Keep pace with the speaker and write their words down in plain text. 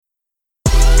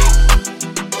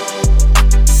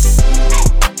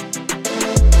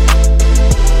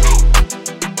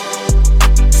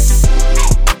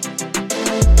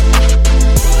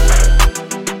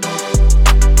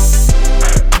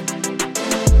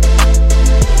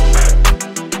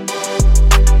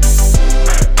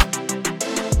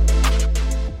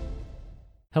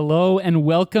Hello and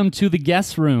welcome to the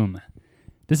Guest Room.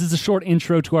 This is a short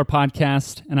intro to our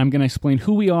podcast, and I'm going to explain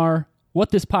who we are,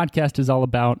 what this podcast is all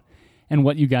about, and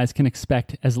what you guys can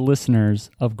expect as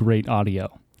listeners of great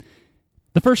audio.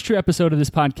 The first true episode of this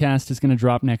podcast is going to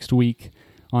drop next week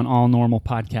on all normal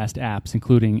podcast apps,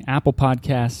 including Apple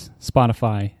Podcasts,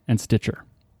 Spotify, and Stitcher.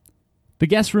 The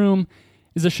Guest Room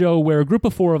is a show where a group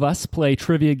of four of us play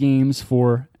trivia games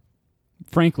for,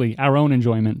 frankly, our own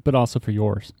enjoyment, but also for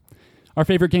yours. Our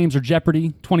favorite games are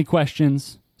Jeopardy, 20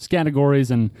 Questions,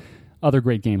 Categories, and other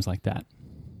great games like that.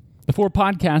 The four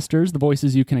podcasters, the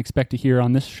voices you can expect to hear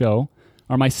on this show,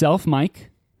 are myself, Mike,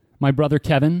 my brother,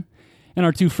 Kevin, and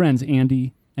our two friends,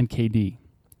 Andy and KD.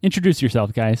 Introduce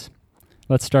yourself, guys.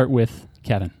 Let's start with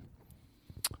Kevin.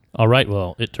 All right.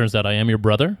 Well, it turns out I am your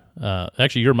brother.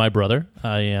 Actually, you're my brother.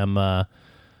 I am a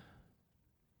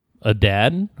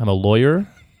dad. I'm a lawyer.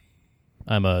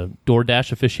 I'm a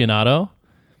DoorDash aficionado.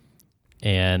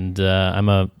 And I'm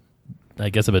a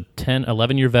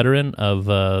 11-year veteran of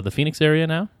the Phoenix area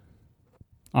now.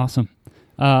 Awesome.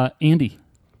 Andy.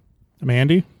 I'm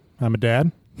Andy. I'm a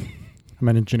dad. I'm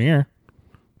an engineer.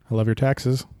 I love your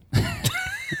taxes.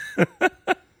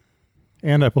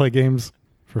 And I play games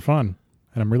for fun,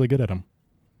 and I'm really good at them.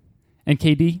 And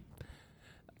KD?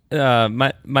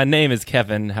 My name is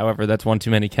Kevin. However, that's one too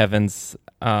many Kevins.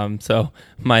 So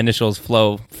my initials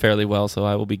flow fairly well, so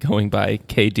I will be going by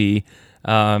KD.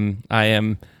 I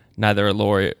am neither a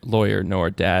lawyer nor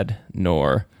a dad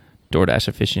nor DoorDash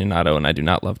aficionado, and I do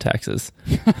not love taxes.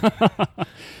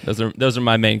 Those are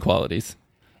my main qualities.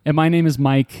 And my name is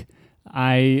Mike.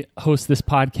 I host this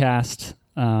podcast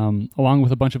along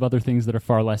with a bunch of other things that are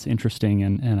far less interesting,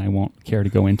 and I won't care to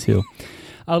go into.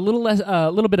 A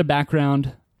little bit of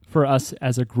background for us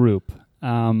as a group.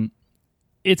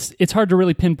 It's hard to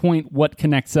really pinpoint what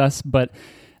connects us, but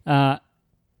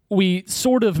we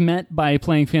sort of met by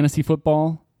playing fantasy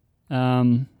football,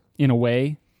 in a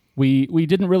way. We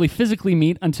didn't really physically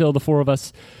meet until the four of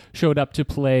us showed up to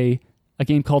play a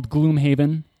game called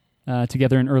Gloomhaven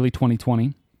together in early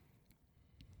 2020.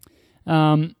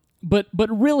 But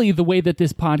really, the way that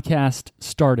this podcast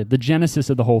started, the genesis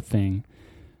of the whole thing,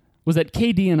 was that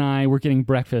KD and I were getting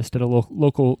breakfast at a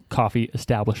local coffee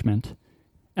establishment,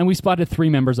 and we spotted three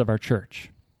members of our church.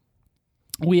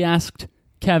 We asked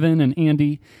Kevin and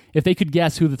Andy if they could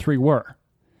guess who the three were.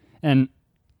 And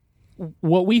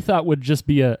what we thought would just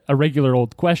be a regular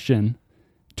old question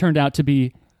turned out to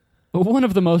be one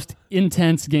of the most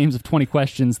intense games of 20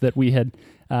 questions that we had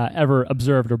ever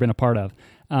observed or been a part of.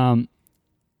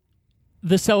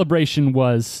 The celebration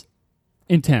was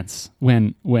intense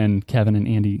when Kevin and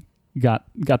Andy got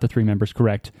the three members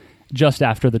correct just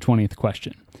after the 20th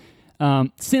question.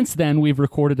 Since then, we've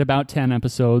recorded about 10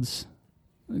 episodes,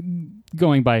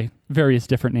 going by various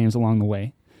different names along the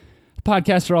way. The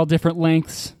podcasts are all different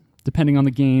lengths, depending on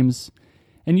the games,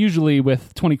 and usually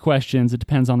with 20 questions, it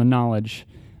depends on the knowledge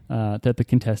that the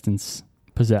contestants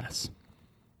possess.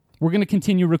 We're going to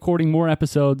continue recording more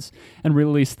episodes and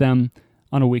release them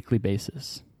on a weekly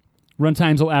basis.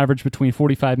 Runtimes will average between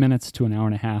 45 minutes to an hour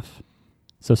and a half,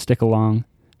 so stick along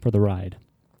for the ride.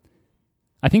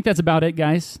 I think that's about it,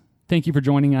 guys. Thank you for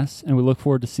joining us, and we look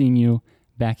forward to seeing you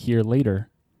back here later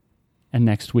and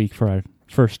next week for our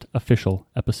first official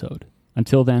episode.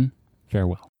 Until then,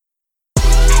 farewell.